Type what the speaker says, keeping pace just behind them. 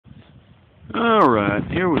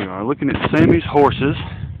Alright, here we are, looking at Sammie's horses.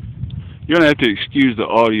 You're going to have to excuse the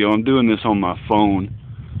audio. I'm doing this on my phone.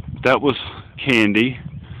 That was Candy.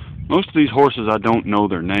 Most of these horses I don't know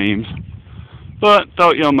their names, but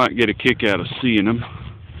thought y'all might get a kick out of seeing them.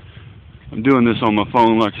 I'm doing this on my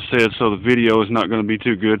phone, like I said, so the video is not going to be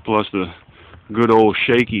too good, plus the good old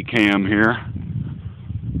shaky cam here.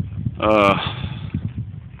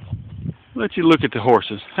 Let you look at the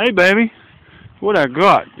horses. Hey, baby. What I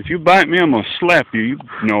got? If you bite me, I'm going to slap you.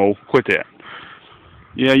 No, quit that.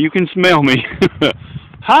 Yeah, you can smell me.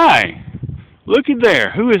 Hi. Look at there.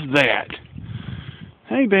 Who is that?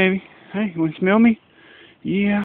 Hey, baby. Hey, you want to smell me? Yeah.